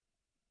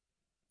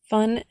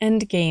Fun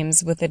and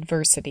Games with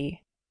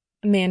Adversity.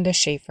 Amanda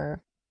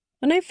Schaefer.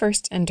 When I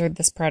first entered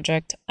this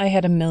project, I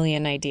had a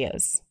million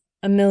ideas.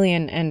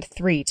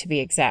 1,000,003 to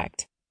be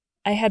exact.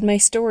 I had my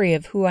story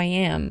of who I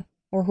am,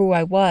 or who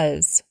I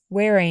was,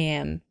 where I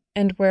am,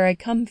 and where I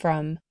come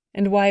from,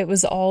 and why it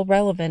was all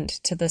relevant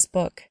to this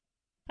book.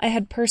 I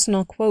had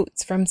personal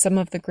quotes from some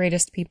of the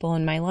greatest people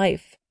in my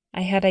life.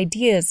 I had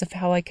ideas of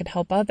how I could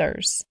help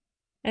others.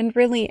 And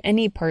really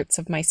any parts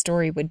of my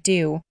story would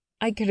do.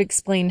 I could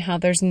explain how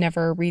there's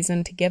never a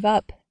reason to give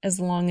up as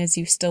long as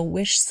you still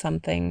wish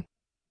something.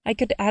 I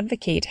could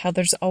advocate how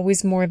there's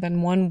always more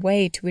than one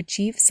way to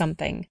achieve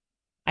something.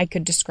 I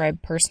could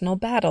describe personal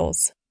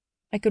battles.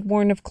 I could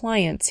warn of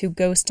clients who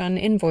ghost on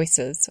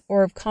invoices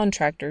or of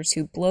contractors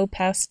who blow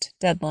past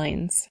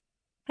deadlines.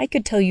 I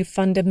could tell you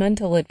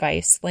fundamental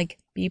advice like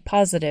be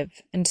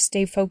positive and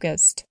stay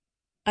focused.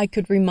 I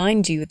could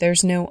remind you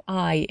there's no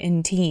I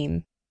in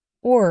team,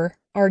 or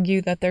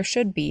argue that there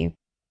should be.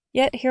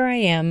 Yet here I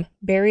am,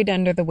 buried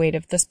under the weight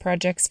of this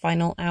project's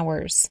final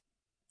hours.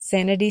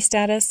 Sanity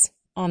status,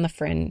 on the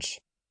fringe.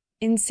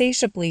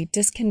 Insatiably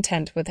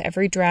discontent with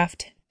every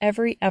draft,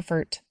 every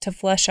effort to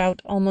flesh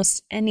out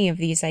almost any of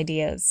these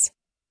ideas.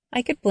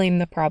 I could blame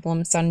the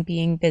problems on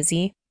being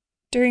busy.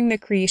 During the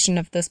creation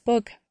of this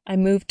book, I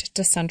moved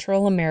to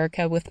Central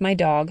America with my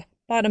dog,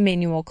 bought a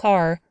manual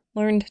car,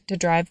 learned to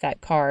drive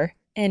that car,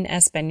 in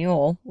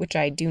Espanol, which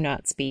I do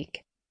not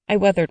speak. I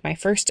weathered my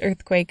first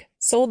earthquake,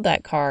 sold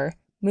that car,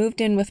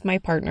 moved in with my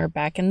partner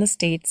back in the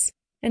States,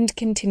 and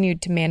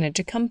continued to manage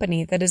a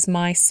company that is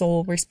my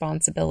sole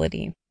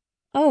responsibility.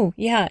 Oh,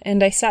 yeah,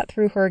 and I sat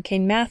through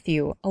Hurricane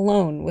Matthew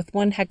alone with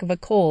one heck of a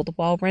cold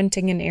while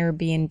renting an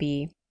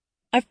Airbnb.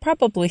 I've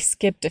probably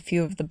skipped a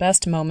few of the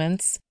best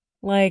moments,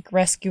 like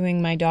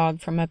rescuing my dog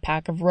from a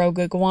pack of rogue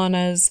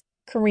iguanas,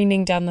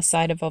 careening down the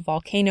side of a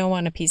volcano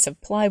on a piece of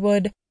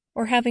plywood,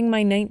 or having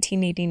my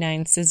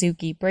 1989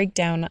 Suzuki break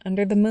down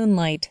under the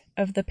moonlight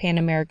of the Pan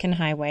American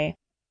Highway.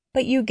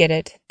 But you get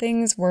it,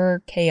 things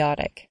were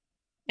chaotic.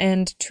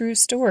 And true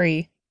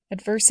story,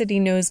 adversity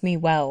knows me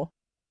well.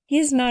 He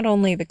is not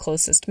only the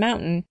closest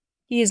mountain,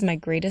 he is my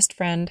greatest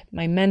friend,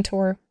 my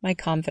mentor, my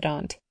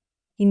confidant.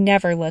 He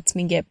never lets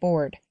me get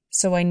bored,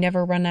 so I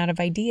never run out of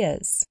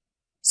ideas.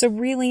 So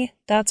really,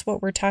 that's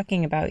what we're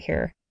talking about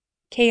here.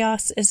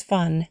 Chaos is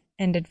fun,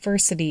 and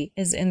adversity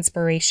is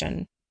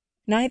inspiration.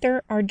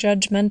 Neither are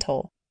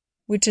judgmental,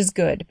 which is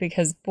good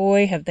because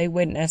boy have they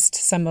witnessed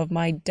some of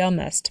my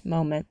dumbest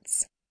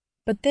moments.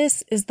 But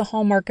this is the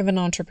hallmark of an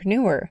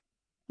entrepreneur.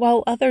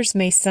 While others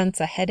may sense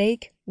a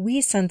headache, we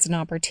sense an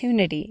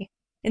opportunity.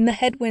 In the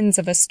headwinds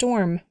of a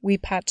storm, we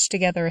patch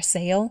together a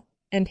sail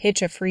and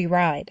hitch a free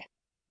ride.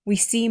 We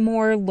see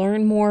more,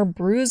 learn more,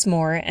 bruise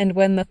more, and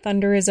when the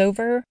thunder is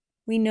over,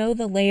 we know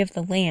the lay of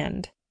the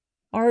land.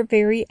 Our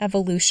very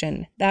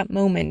evolution, that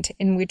moment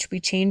in which we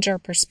change our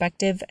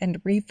perspective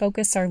and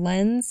refocus our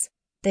lens,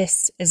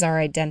 this is our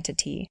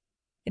identity.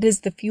 It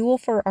is the fuel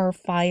for our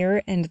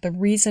fire and the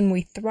reason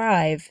we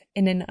thrive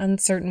in an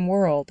uncertain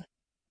world.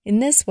 In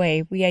this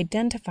way, we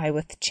identify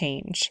with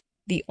change,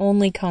 the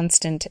only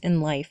constant in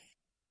life.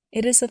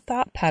 It is a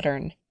thought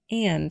pattern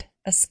and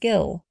a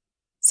skill.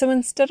 So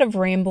instead of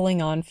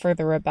rambling on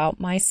further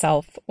about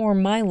myself or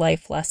my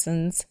life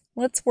lessons,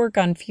 let's work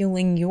on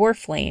fueling your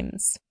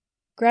flames.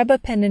 Grab a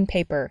pen and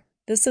paper.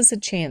 This is a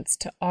chance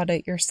to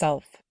audit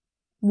yourself.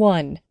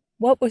 1.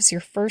 What was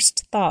your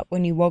first thought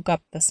when you woke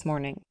up this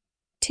morning?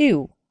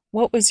 2.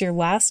 What was your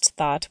last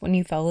thought when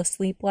you fell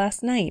asleep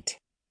last night?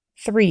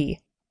 3.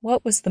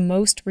 What was the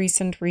most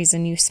recent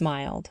reason you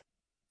smiled?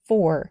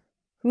 4.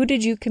 Who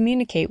did you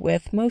communicate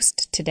with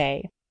most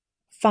today?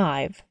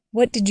 5.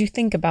 What did you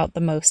think about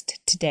the most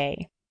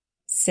today?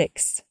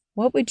 6.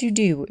 What would you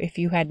do if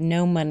you had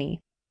no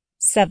money?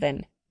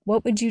 7.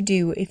 What would you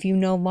do if you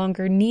no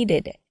longer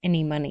needed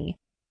any money?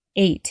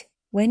 8.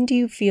 When do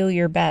you feel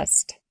your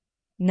best?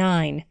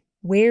 9.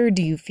 Where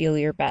do you feel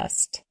your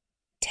best?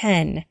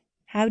 10.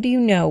 How do you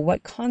know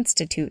what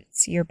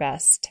constitutes your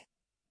best?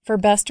 For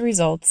best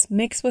results,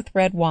 mix with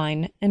red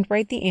wine and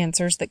write the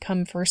answers that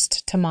come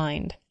first to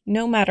mind,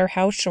 no matter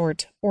how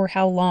short or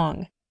how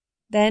long.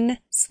 Then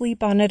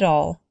sleep on it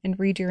all and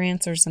read your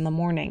answers in the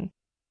morning.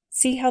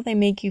 See how they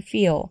make you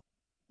feel.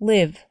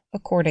 Live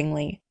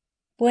accordingly.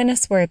 Buena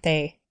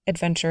suerte,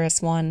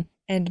 adventurous one,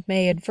 and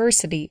may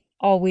adversity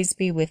always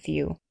be with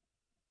you.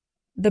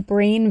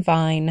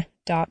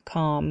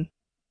 thebrainvine.com